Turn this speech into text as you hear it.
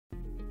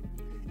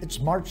It's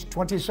March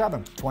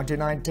 27th,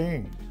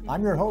 2019.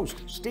 I'm your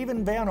host,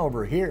 Stephen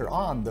Vanover, here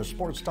on the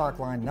Sports Talk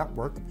Line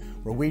Network,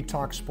 where we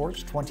talk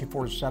sports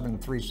 24/7,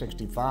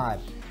 365.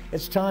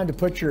 It's time to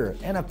put your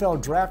NFL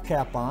draft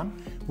cap on.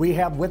 We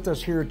have with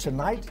us here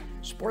tonight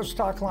Sports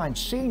Talk Line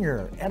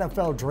senior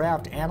NFL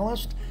draft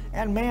analyst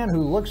and man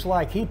who looks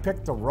like he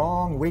picked the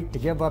wrong week to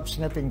give up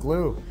sniffing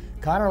glue,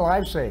 Connor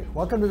Livesay.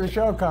 Welcome to the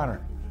show, Connor.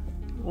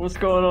 What's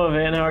going on,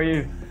 Van? How are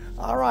you?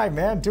 All right,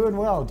 man. Doing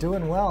well,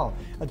 doing well.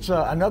 It's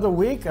another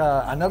week,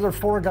 another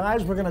four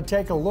guys we're going to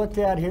take a look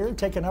at here,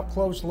 take an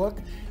up-close look.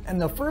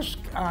 And the first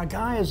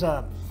guy is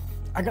a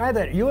guy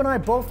that you and I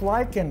both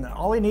like, and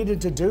all he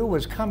needed to do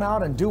was come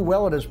out and do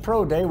well at his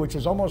pro day, which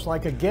is almost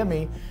like a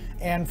gimme.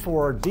 And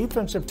for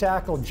defensive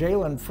tackle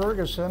Jaylon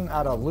Ferguson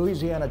out of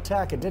Louisiana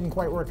Tech, it didn't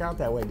quite work out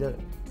that way, did it?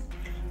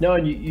 No,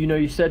 and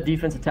you said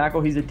defensive tackle.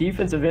 He's a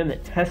defensive end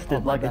that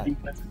tested like a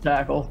defensive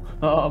tackle.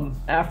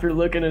 After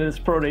looking at his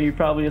pro day, you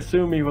probably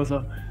assume he was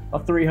a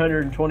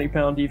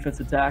 320-pound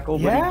defensive tackle.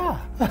 But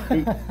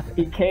yeah.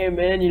 he came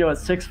in, at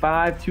 6'5",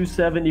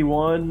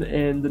 271,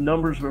 and the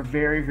numbers were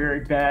very,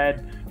 very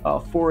bad.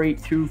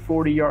 4.82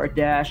 40-yard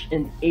dash,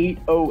 and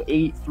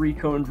 8.08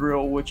 three-cone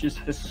drill, which is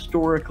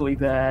historically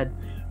bad.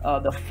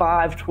 The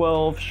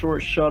 5.12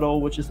 short shuttle,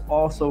 which is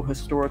also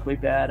historically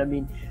bad. I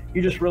mean,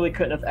 you just really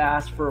couldn't have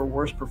asked for a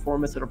worse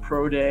performance at a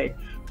pro day.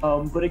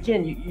 But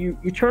again,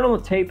 you turn on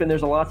the tape and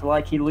there's a lot to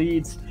like. He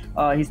leads.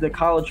 He's the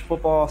college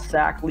football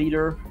sack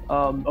leader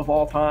of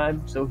all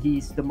time. So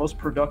he's the most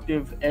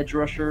productive edge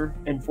rusher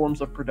in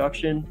forms of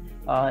production,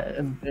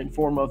 in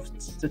form of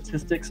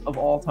statistics of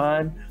all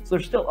time. So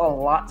there's still a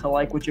lot to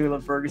like with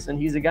Jaylon Ferguson.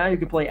 He's a guy who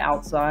can play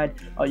outside.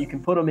 You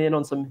can put him in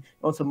on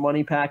some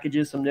money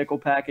packages, some nickel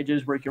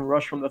packages where he can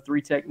rush from the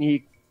three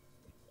technique.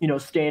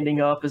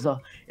 Standing up as a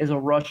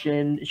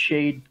Russian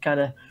shade kind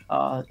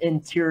of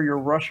interior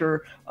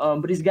rusher.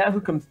 But he's a guy who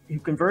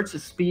converts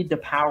his speed to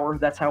power.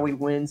 That's how he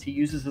wins. He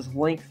uses his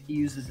length. He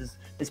uses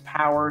his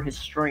power, his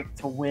strength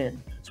to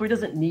win. So he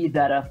doesn't need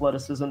that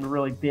athleticism to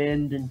really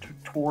bend and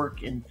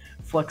torque and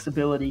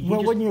flexibility. He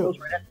goes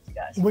right at these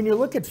guys. When you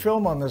look at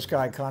film on this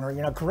guy,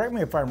 Connor, correct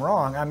me if I'm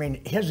wrong. I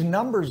mean, his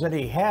numbers that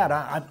he had,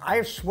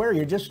 I swear,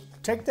 you just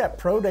take that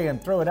pro day and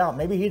throw it out.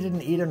 Maybe he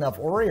didn't eat enough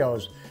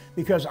Oreos.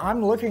 Because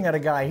I'm looking at a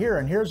guy here,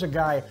 and here's a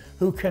guy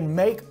who can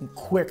make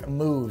quick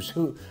moves,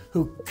 who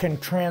can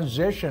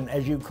transition,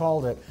 as you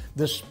called it,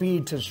 the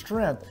speed to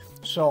strength.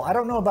 So I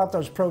don't know about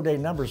those pro day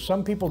numbers.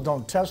 Some people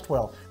don't test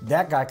well.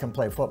 That guy can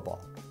play football.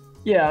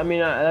 Yeah, I mean,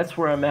 that's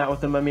where I'm at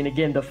with them. I mean,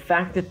 again, the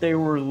fact that they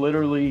were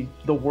literally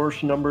the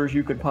worst numbers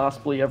you could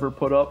possibly ever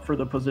put up for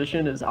the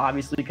position is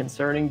obviously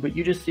concerning. But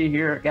you just see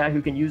here a guy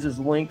who can use his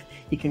length.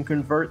 He can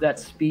convert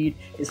that speed,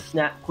 his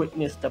snap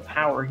quickness to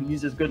power. He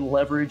uses good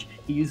leverage.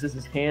 He uses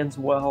his hands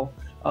well.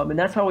 And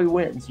that's how he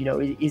wins.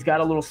 He's got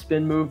a little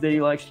spin move that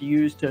he likes to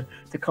use to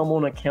come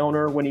on a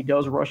counter when he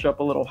does rush up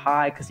a little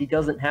high, because he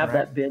doesn't have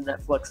that bend,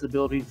 that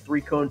flexibility. The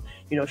three cone,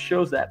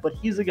 shows that. But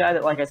he's a guy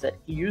that, like I said,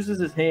 he uses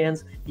his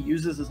hands, he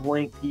uses his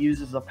length, he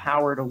uses the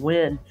power to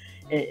win.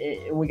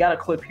 And we got a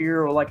clip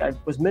here, or like I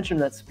was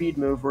mentioning, that speed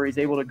move where he's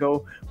able to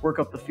go work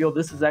up the field.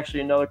 This is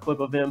actually another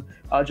clip of him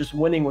just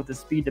winning with the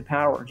speed to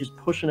power, just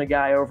pushing a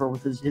guy over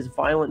with his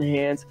violent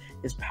hands,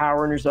 his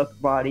power in his upper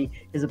body,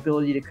 his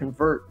ability to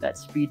convert that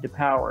speed to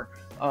power.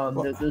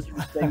 Those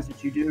are things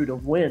that you do to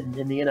win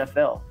in the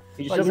NFL.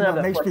 He just doesn't have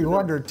that. It makes me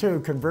wonder,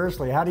 too,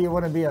 conversely, how do you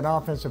want to be an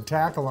offensive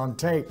tackle on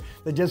tape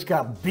that just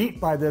got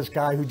beat by this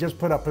guy who just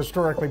put up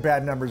historically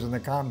bad numbers in the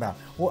compound?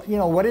 Well,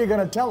 what are you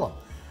going to tell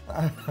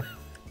him?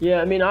 Yeah,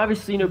 I mean,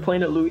 obviously,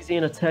 playing at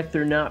Louisiana Tech,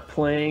 they're not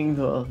playing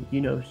the,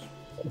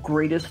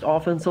 greatest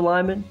offensive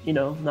linemen.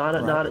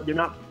 They're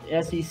not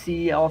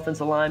SEC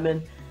offensive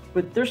linemen,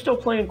 but they're still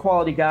playing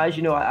quality guys.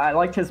 I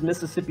liked his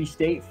Mississippi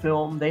State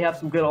film. They have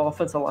some good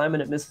offensive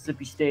linemen at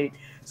Mississippi State,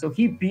 so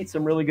he beat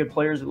some really good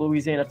players at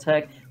Louisiana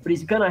Tech. But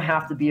he's gonna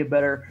have to be a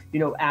better,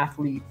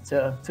 athlete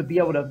to be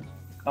able to,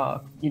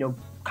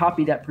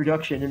 copy that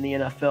production in the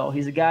NFL.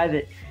 He's a guy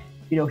that.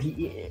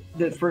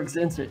 For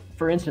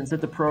instance,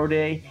 at the pro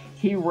day,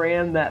 he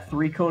ran that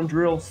three-cone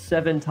drill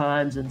 7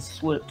 times and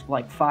slipped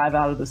like 5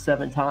 out of the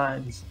 7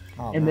 times,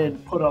 then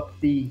put up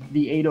the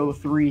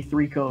 803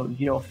 three-cone,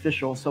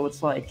 official. So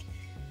it's like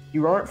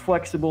you aren't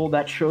flexible.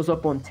 That shows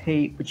up on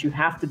tape, but you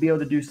have to be able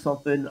to do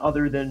something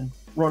other than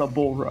run a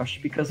bull rush,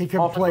 because he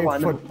can play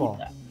football.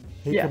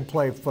 He can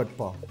play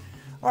football.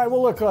 All right,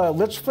 well, look,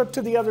 let's flip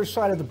to the other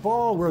side of the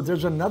ball where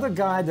there's another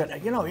guy that,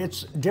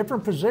 it's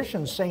different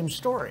positions, same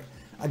story.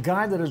 A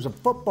guy that is a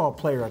football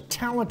player, a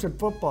talented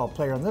football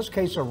player, in this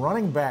case a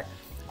running back.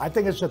 I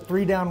think it's a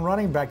 3-down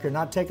running back. You're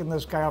not taking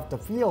this guy off the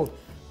field.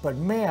 But,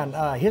 man,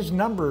 his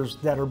numbers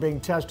that are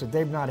being tested,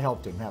 they've not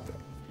helped him, have they?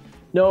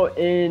 No,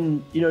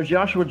 and,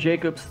 Joshua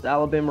Jacobs, the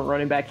Alabama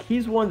running back,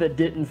 he's one that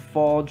didn't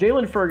fall.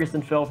 Jaylon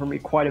Ferguson fell for me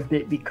quite a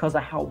bit because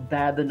of how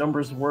bad the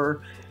numbers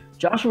were.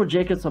 Joshua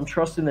Jacobs, I'm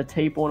trusting the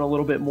tape on a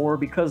little bit more,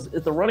 because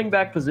at the running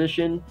back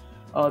position,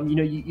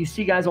 you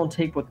see guys on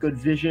tape with good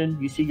vision.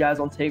 You see guys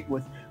on tape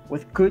with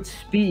with good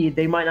speed.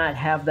 They might not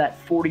have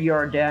that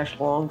 40-yard dash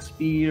long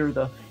speed or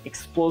the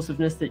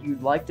explosiveness that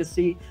you'd like to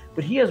see,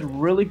 but he has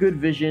really good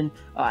vision.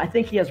 I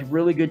think he has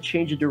really good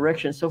change of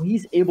direction, so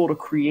he's able to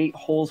create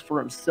holes for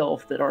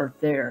himself that aren't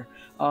there.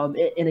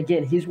 And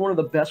again, he's one of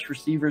the best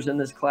receivers in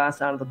this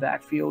class out of the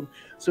backfield.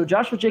 So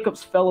Joshua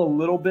Jacobs fell a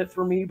little bit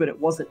for me, but it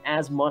wasn't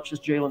as much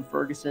as Jaylon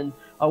Ferguson.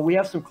 We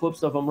have some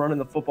clips of him running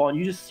the football, and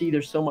you just see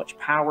there's so much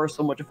power,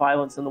 so much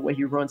violence in the way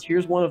he runs.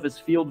 Here's one of his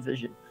field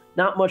vision.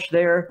 Not much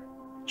there.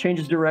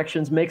 Changes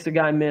directions, makes a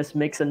guy miss,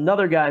 makes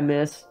another guy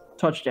miss,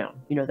 touchdown.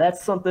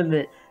 That's something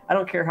that I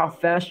don't care how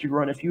fast you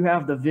run. If you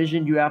have the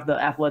vision, you have the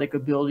athletic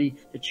ability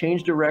to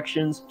change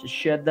directions, to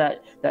shed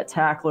that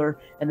tackler,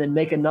 and then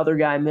make another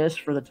guy miss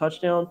for the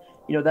touchdown.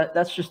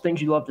 That's just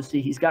things you love to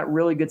see. He's got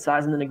really good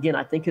size. And then again,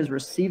 I think his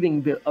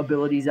receiving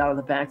abilities out of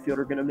the backfield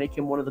are going to make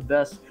him one of the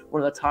best,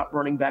 one of the top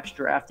running backs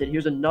drafted.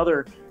 Here's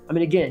another.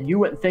 Again, you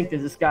wouldn't think that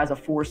this guy's a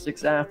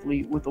 4'6"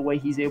 athlete with the way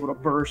he's able to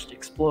burst,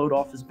 explode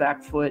off his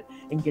back foot,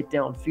 and get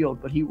downfield.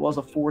 But he was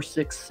a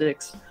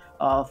 4'6",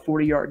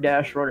 40-yard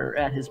dash runner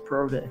at his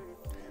pro day.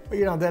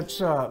 That's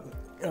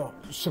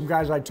some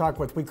guys I talk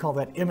with, we call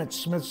that Emmitt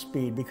Smith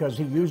speed, because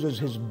he uses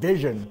his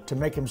vision to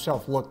make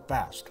himself look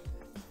fast.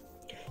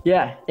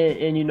 Yeah,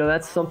 and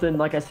that's something,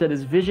 like I said,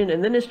 his vision,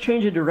 and then his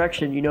change of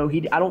direction.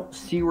 I don't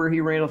see where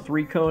he ran a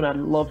 3-cone. I'd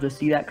love to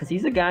see that, because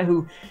he's a guy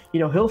who,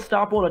 he'll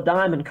stop on a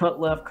dime and cut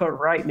left, cut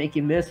right, make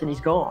him miss, and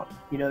he's gone.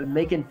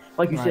 Making,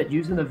 like you said,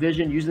 using the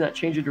vision, using that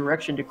change of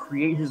direction to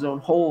create his own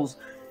holes,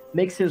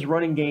 makes his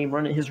running game,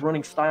 his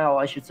running style,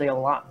 I should say, a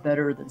lot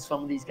better than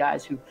some of these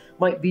guys who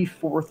might be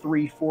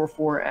 4'3",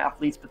 4'4"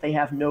 athletes, but they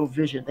have no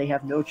vision. They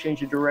have no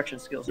change of direction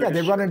skills. Yeah,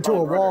 they run into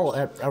a wall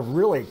at a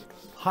really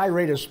high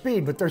rate of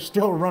speed, but they're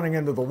still running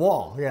into the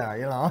wall.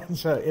 Yeah,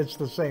 it's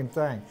the same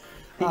thing.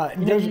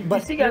 You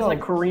see guys like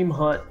Kareem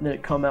Hunt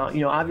that come out,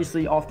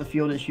 obviously off the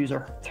field issues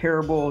are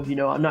terrible.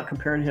 I'm not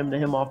comparing him to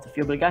him off the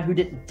field, but a guy who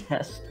didn't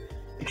test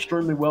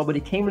extremely well, but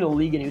he came into the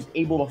league and he was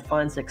able to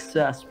find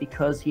success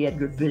because he had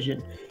good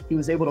vision. He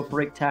was able to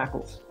break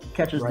tackles,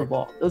 catches the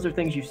ball. Those are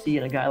things you see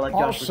in a guy like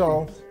Joshua.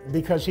 Also,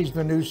 because he's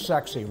the new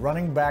sexy,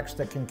 running backs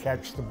that can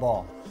catch the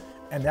ball.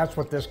 And that's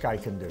what this guy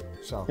can do.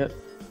 So,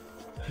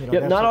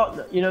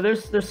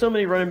 there's so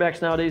many running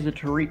backs nowadays, the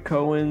Tariq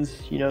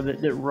Cohens,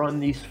 that run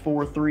these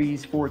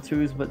 4'3s,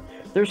 4'2s, but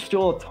there's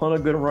still a ton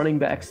of good running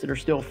backs that are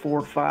still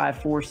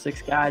 4'5",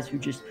 4'6" guys who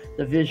just,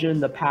 the vision,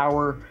 the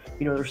power,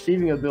 the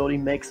receiving ability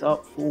makes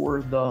up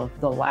for the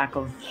lack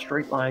of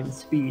straight line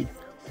speed.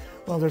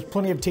 Well, there's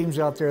plenty of teams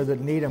out there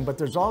that need him, but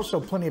there's also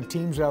plenty of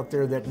teams out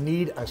there that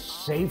need a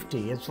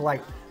safety. It's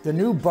like the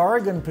new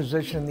bargain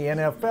position in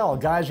the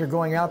NFL. Guys are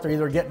going out there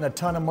either getting a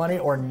ton of money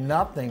or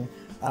nothing.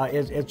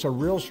 It's a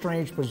real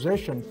strange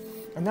position,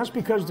 and that's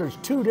because there's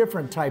two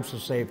different types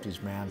of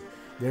safeties, man.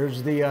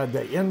 There's the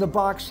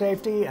in-the-box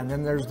safety, and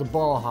then there's the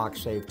ball hawk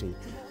safety.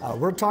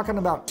 We're talking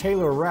about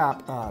Taylor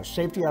Rapp,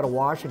 safety out of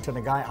Washington,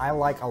 a guy I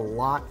like a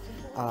lot.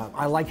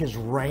 I like his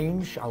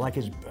range. I like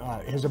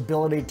his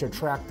ability to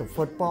track the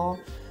football.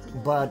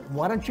 But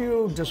why don't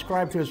you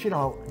describe to us,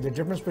 the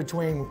difference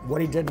between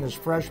what he did in his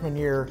freshman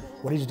year,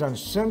 what he's done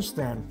since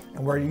then,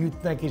 and where you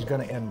think he's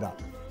going to end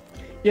up?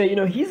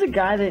 Yeah, he's a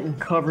guy that in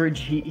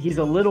coverage, he's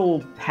a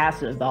little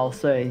passive, I'll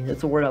say.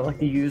 That's a word I like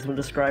to use when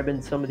describing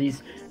some of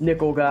these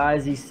nickel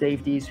guys, these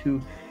safeties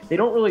who they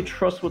don't really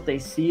trust what they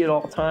see at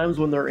all times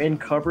when they're in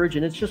coverage,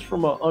 and it's just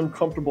from an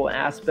uncomfortable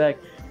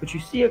aspect. But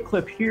you see a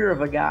clip here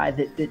of a guy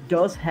that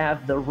does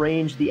have the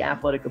range, the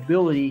athletic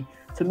ability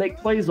to make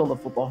plays on the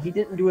football. He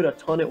didn't do it a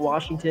ton at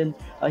Washington.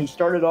 He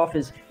started off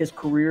his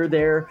career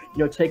there,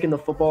 taking the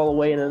football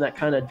away, and then that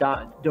kind of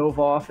dove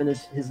off in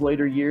his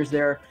later years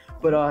there.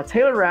 But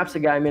Taylor Rapp's a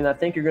guy, I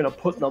think you're going to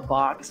put in the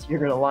box. You're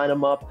going to line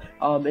him up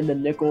in the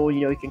nickel.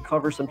 He can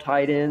cover some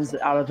tight ends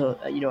out of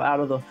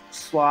the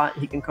slot.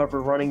 He can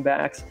cover running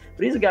backs.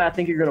 But he's a guy I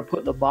think you're going to put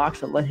in the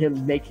box and let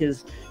him make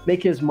his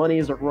money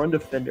as a run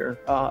defender.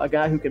 A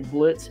guy who can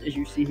blitz, as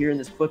you see here in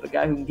this clip. A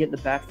guy who can get in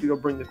the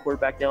backfield, bring the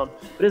quarterback down.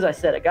 But as I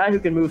said, a guy who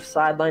can move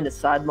sideline to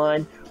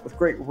sideline with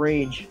great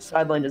range,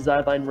 sideline to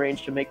sideline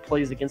range to make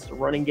plays against the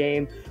running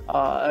game.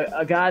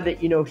 A guy that,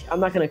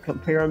 I'm not going to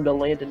compare him to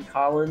Landon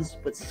Collins,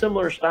 but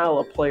similar style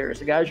of players.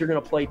 The guys you're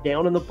going to play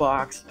down in the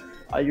box.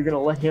 You're going to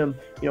let him,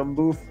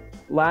 move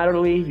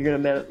laterally. You're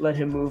going to let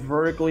him move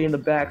vertically in the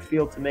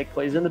backfield to make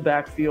plays in the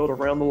backfield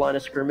around the line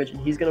of scrimmage, and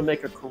he's going to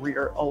make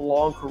a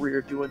long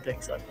career doing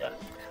things like that.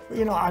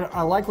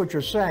 I like what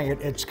you're saying.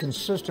 It's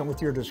consistent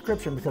with your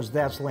description because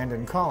that's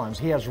Landon Collins.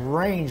 He has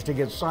range to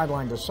get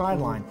sideline to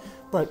sideline,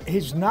 but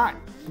he's not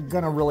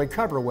going to really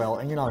cover well.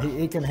 And,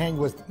 he can hang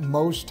with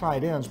most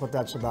tight ends, but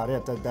that's about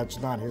it.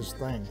 That's not his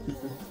thing.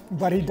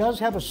 But he does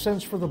have a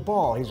sense for the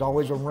ball. He's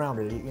always around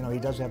it. He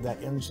does have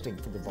that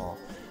instinct for the ball.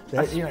 So,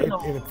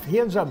 if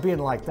he ends up being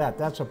like that,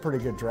 that's a pretty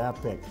good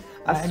draft pick.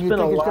 I spent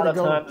a lot of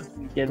time this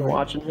weekend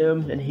watching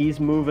him, and he's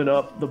moving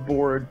up the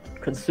board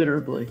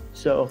considerably.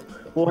 So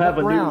we'll have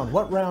a round.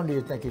 What round do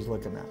you think he's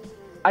looking at?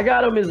 I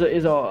got him as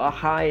a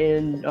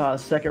high-end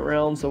second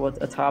round, so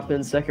a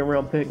top-end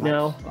second-round pick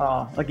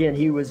now. Again,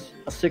 he was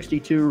a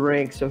 62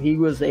 rank, so he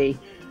was a,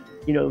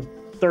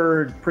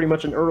 third, pretty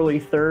much an early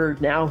third.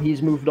 Now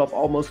he's moved up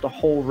almost a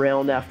whole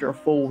round after a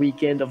full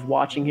weekend of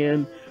watching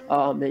him.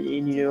 And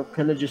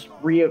kind of just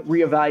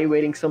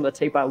reevaluating some of the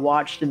tape I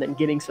watched and then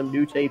getting some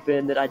new tape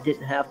in that I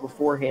didn't have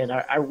beforehand.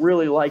 I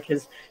really like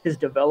his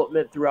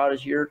development throughout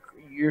his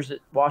years at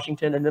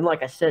Washington. And then,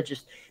 like I said,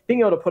 just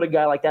being able to put a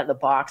guy like that in the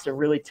box and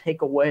really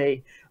take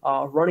away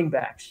running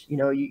backs.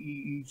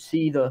 You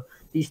see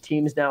these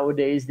teams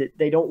nowadays that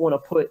they don't want to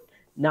put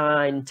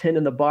 9, 10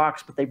 in the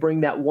box, but they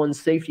bring that one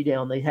safety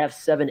down. They have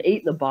 7, 8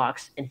 in the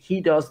box, and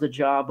he does the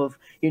job of,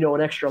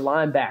 an extra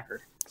linebacker.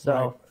 So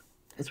right.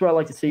 That's what I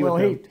like to see. Well,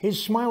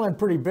 he's smiling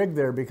pretty big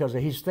there because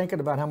he's thinking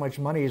about how much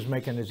money he's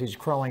making as he's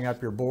crawling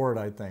up your board,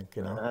 I think.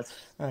 That's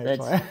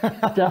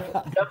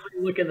definitely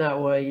looking that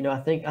way. I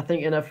think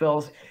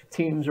NFL's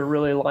teams are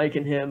really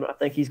liking him. I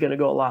think he's going to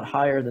go a lot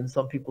higher than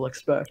some people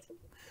expect.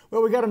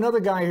 Well, we got another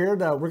guy here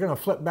that we're going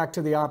to flip back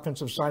to the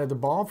offensive side of the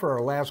ball for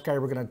our last guy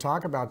we're going to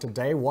talk about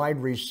today, wide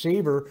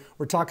receiver.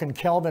 We're talking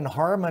Kelvin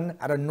Harmon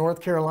out of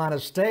North Carolina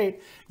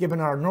State, giving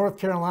our North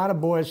Carolina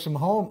boys some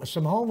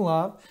home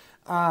love.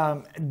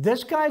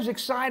 This guy's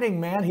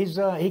exciting, man.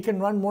 He can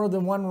run more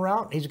than one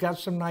route. He's got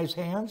some nice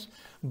hands,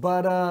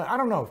 but I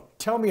don't know.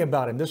 Tell me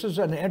about him. This is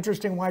an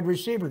interesting wide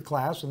receiver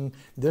class, and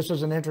this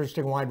is an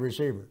interesting wide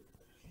receiver.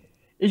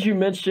 As you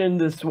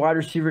mentioned, this wide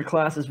receiver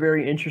class is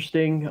very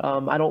interesting.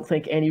 I don't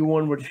think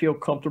anyone would feel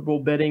comfortable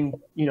betting,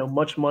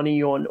 much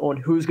money on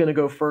who's going to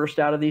go first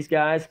out of these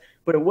guys.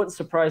 But it wouldn't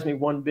surprise me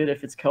one bit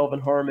if it's Kelvin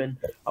Harmon.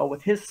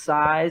 With his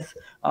size,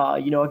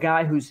 a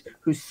guy who's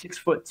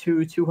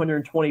 6'2",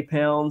 220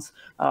 pounds,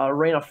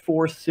 ran a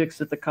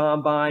 4.6 at the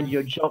combine.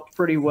 Jumped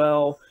pretty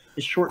well.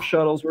 His short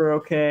shuttles were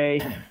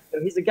okay.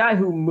 He's a guy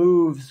who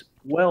moves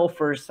well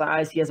for his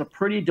size. He has a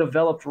pretty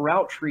developed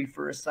route tree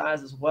for his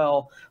size as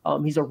well.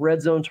 He's a red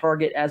zone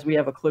target, as we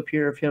have a clip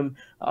here of him,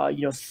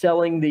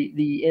 selling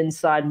the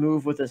inside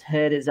move with his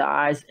head, his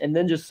eyes, and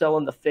then just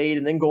selling the fade,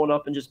 and then going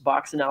up and just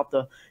boxing out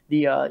the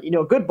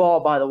good ball,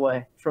 by the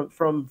way,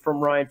 from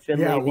Ryan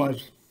Finley. Yeah, it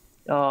was.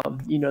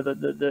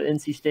 The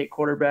NC State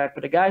quarterback,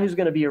 but a guy who's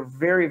going to be a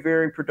very,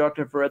 very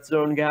productive red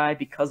zone guy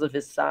because of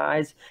his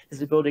size,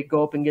 his ability to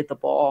go up and get the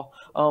ball.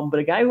 But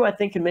a guy who I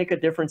think can make a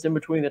difference in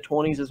between the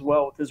 20s as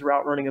well with his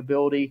route running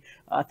ability.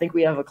 I think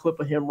we have a clip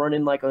of him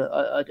running like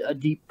a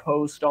deep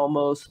post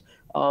almost,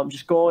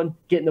 just going,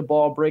 getting the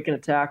ball, breaking a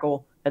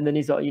tackle. And then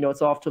he's,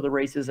 it's off to the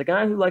races. A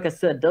guy who, like I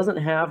said, doesn't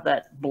have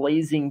that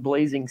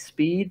blazing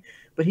speed,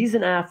 but he's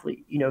an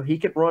athlete. He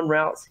can run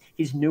routes.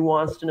 He's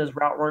nuanced in his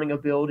route running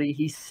ability.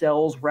 He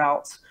sells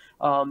routes,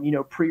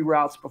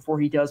 pre-routes before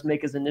he does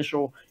make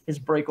his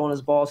break on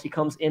his balls. He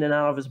comes in and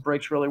out of his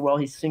breaks really well.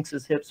 He sinks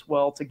his hips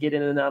well to get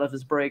in and out of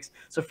his breaks.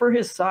 So for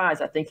his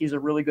size, I think he's a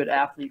really good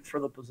athlete for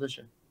the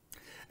position.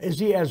 Is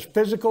he as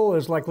physical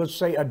as, like, let's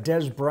say, a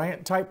Des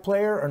Bryant type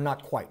player, or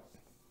not quite?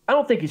 I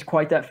don't think he's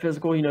quite that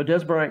physical.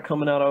 Des Bryant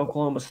coming out of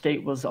Oklahoma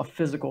State was a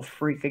physical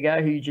freak, a guy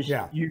who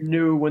you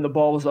knew when the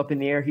ball was up in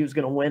the air he was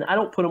going to win. I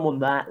don't put him on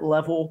that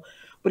level,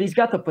 but he's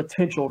got the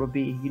potential to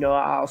be.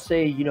 I'll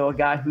say, a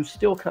guy who's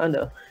still kind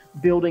of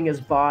building his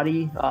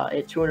body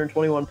at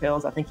 221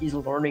 pounds. I think he's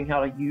learning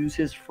how to use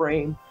his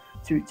frame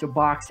to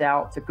box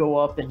out, to go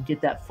up and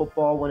get that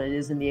football when it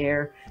is in the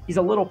air. He's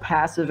a little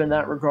passive in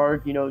that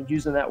regard,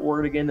 using that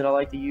word again that I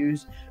like to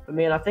use. But,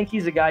 man, I think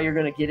he's a guy you're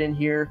going to get in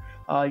here.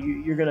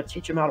 You're going to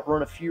teach him how to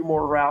run a few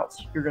more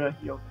routes. You're going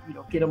to,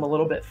 get him a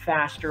little bit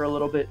faster, a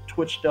little bit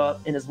twitched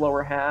up in his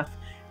lower half.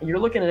 And you're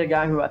looking at a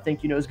guy who I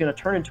think, is going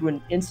to turn into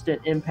an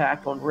instant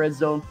impact on red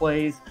zone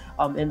plays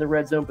in the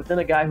red zone. But then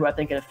a guy who I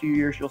think in a few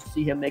years you'll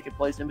see him making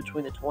plays in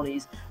between the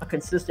 20s, a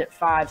consistent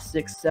 5,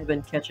 6,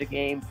 7 catch a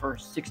game for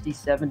 60,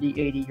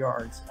 70, 80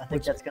 yards. I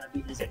think that's going to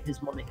be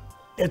his money.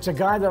 It's a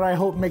guy that I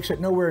hope makes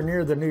it nowhere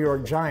near the New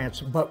York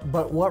Giants. But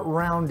what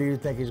round do you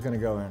think he's going to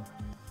go in?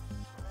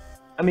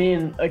 I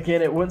mean,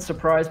 again, it wouldn't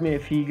surprise me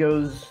if he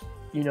goes,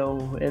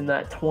 in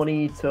that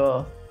 20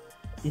 to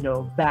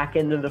back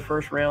end of the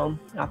first round.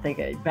 I think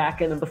a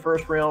back end of the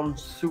first round,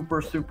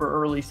 super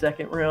early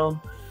second round.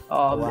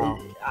 Wow.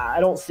 I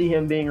don't see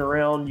him being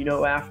around,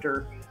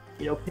 after,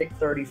 pick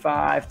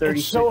 35, 36.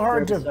 It's so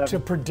hard to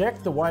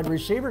predict the wide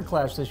receiver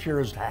class this year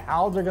as to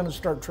how they're going to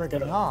start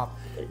tricking off,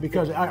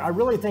 because I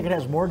really think it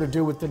has more to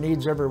do with the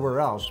needs everywhere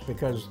else,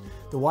 because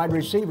the wide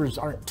receivers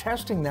aren't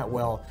testing that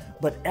well.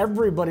 But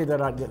everybody that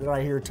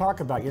I hear talk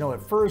about,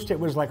 at first it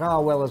was like,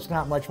 oh, well, it's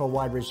not much of a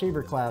wide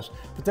receiver class.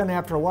 But then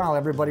after a while,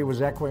 everybody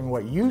was echoing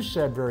what you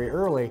said very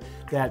early,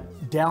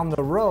 that down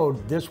the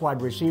road, this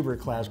wide receiver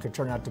class could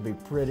turn out to be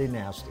pretty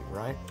nasty,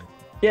 right?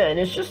 Yeah, and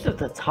it's just at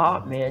the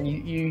top, man.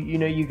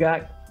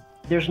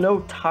 There's no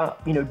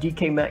top,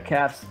 DK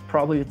Metcalf's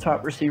probably the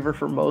top receiver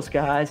for most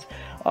guys.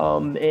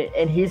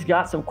 And he's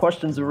got some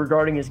questions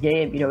regarding his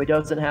game. He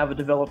doesn't have a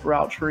developed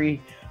route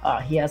tree.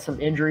 He has some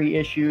injury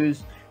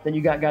issues. Then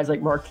you got guys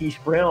like Marquise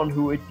Brown,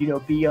 who would,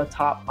 be a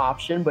top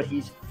option, but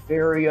he's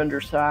very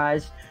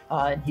undersized,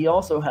 and he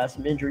also has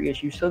some injury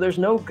issues. So there's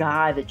no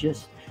guy that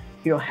just,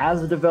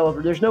 has a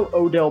developer. There's no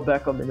Odell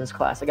Beckham in this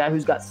class, a guy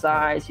who's got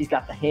size, he's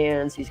got the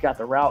hands, he's got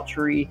the route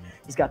tree,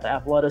 he's got the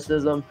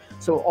athleticism.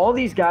 So all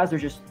these guys are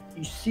just,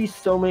 you see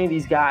so many of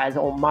these guys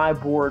on my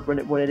board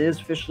when it is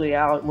officially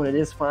out, when it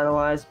is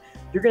finalized.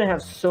 You're going to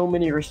have so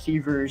many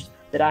receivers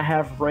that I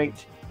have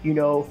ranked,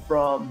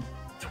 from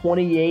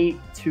 28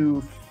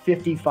 to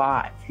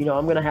 55. I'm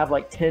going to have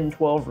like 10,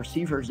 12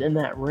 receivers in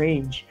that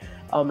range.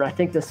 And I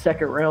think the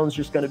second round is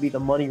just going to be the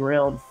money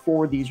round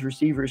for these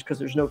receivers because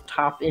there's no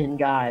top end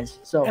guys.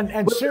 So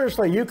and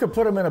seriously, you could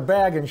put them in a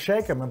bag and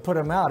shake them and put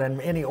them out, and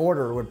any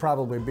order would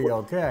probably be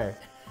okay.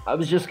 I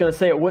was just going to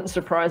say, it wouldn't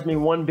surprise me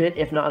one bit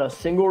if not a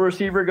single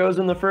receiver goes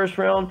in the first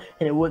round,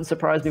 and it wouldn't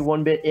surprise me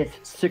one bit if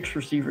 6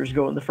 receivers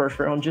go in the first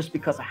round, just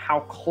because of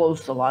how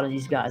close a lot of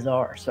these guys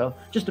are. So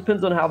just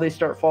depends on how they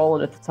start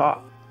falling at the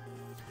top.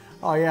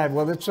 Oh yeah,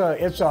 well it's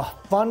a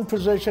fun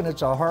position.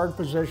 It's a hard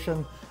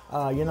position.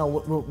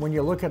 When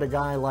you look at a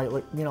guy like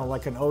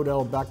an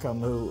Odell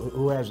Beckham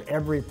who has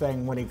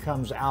everything when he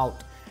comes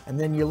out, and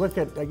then you look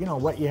at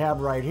what you have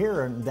right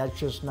here, and that's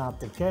just not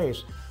the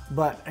case.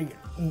 But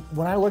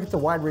when I look at the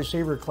wide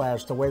receiver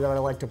class, the way that I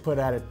like to put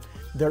at it,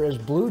 there is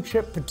blue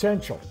chip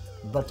potential,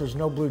 but there's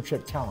no blue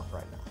chip talent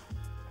right now.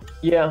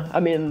 Yeah,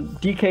 I mean,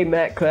 DK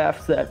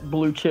Metcalf's that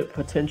blue chip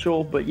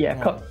potential, but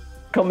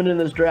coming in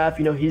this draft,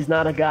 he's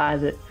not a guy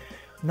that.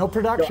 No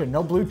production,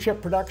 no blue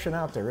chip production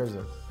out there, is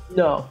there?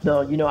 No.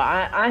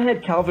 I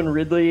had Calvin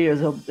Ridley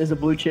as a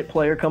blue chip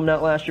player coming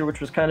out last year, which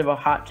was kind of a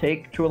hot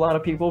take to a lot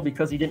of people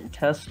because he didn't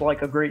test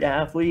like a great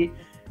athlete.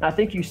 And I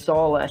think you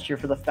saw last year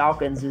for the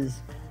Falcons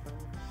is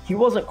he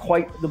wasn't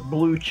quite the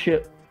blue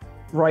chip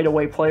right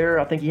away player.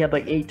 I think he had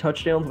like 8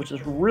 touchdowns, which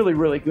is really,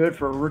 really good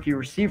for a rookie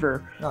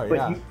receiver. Oh,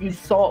 yeah. But you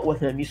saw it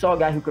with him. You saw a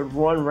guy who could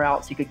run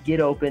routes, he could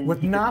get open.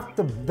 With not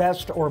the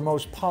best or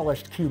most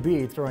polished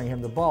QB throwing him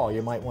the ball.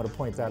 You might want to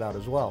point that out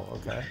as well,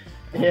 okay?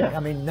 Yeah. I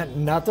mean,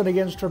 nothing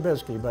against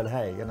Trubisky, but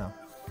hey,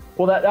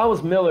 Well, that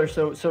was Miller,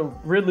 so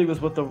Ridley was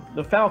with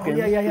the Falcons.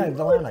 Oh, yeah,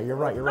 Atlanta. You're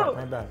right,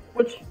 my bad.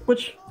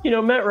 Which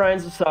Matt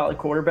Ryan's a solid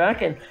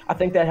quarterback, and I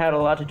think that had a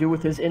lot to do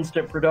with his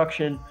instant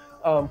production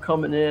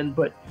coming in.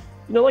 But,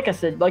 like I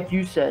said, like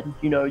you said,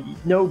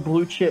 no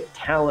blue chip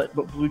talent,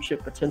 but blue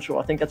chip potential.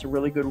 I think that's a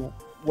really good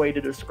way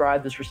to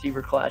describe this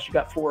receiver class. You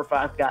got 4 or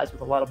 5 guys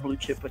with a lot of blue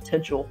chip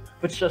potential,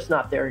 but it's just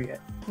not there yet.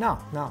 No.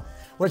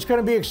 Well, it's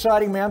going to be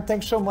exciting, man.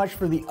 Thanks so much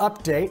for the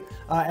update.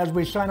 As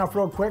we sign off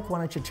real quick, why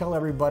don't you tell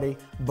everybody,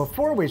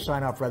 before we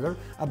sign off rather,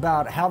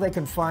 about how they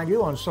can find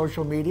you on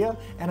social media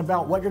and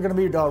about what you're going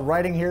to be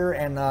writing here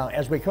and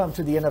as we come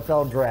to the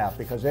NFL draft,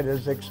 because it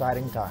is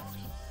exciting times.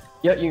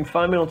 Yeah, you can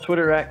find me on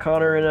Twitter at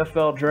Connor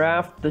NFL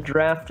Draft. The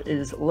draft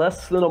is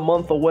less than a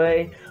month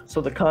away,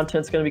 so the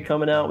content's going to be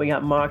coming out. We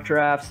got mock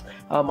drafts.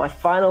 My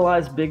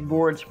finalized big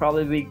board's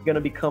probably going to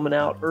be coming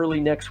out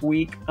early next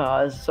week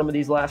as some of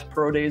these last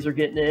pro days are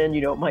getting in.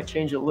 It might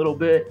change a little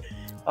bit,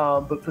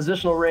 but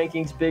positional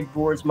rankings, big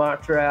boards,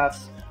 mock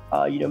drafts,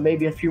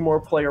 maybe a few more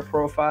player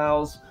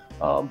profiles.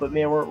 But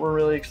man, we're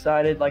really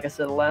excited. Like I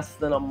said, less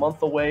than a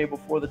month away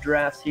before the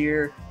draft's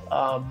here.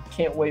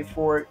 Can't wait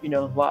for it. A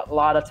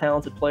lot of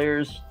talented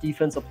players,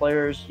 defensive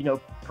players,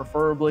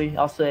 preferably.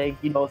 I'll say,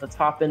 at the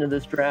top end of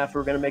this draft,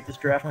 we're going to make this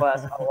draft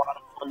class a lot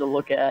of fun to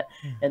look at.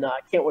 And I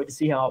can't wait to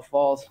see how it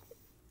falls.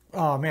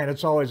 Oh, man,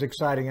 it's always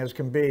exciting as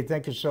can be.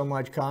 Thank you so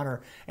much,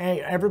 Connor.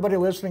 Hey, everybody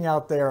listening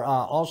out there,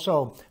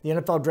 also, the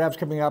NFL draft's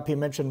coming up. He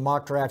mentioned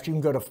mock drafts. You can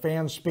go to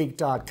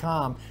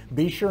fanspeak.com.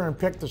 Be sure and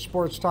pick the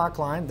Sports Talk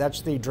line. That's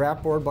the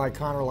draft board by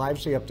Connor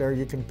Livesay up there.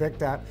 You can pick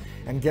that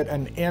and get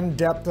an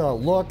in-depth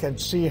look and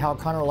see how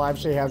Connor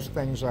Livesay has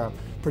things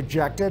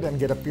projected and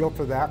get a feel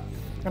for that.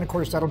 And, of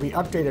course, that'll be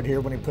updated here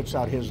when he puts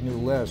out his new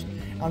list.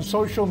 On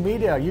social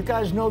media, you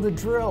guys know the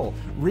drill.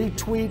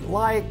 Retweet,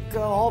 like,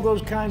 all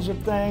those kinds of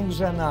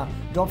things. And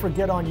don't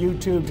forget on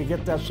YouTube to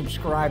get that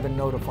subscribe and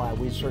notify.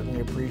 We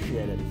certainly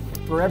appreciate it.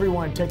 For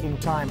everyone taking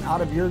time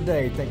out of your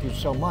day, thank you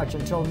so much.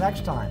 Until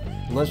next time,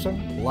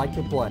 listen like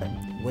you play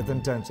with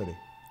intensity.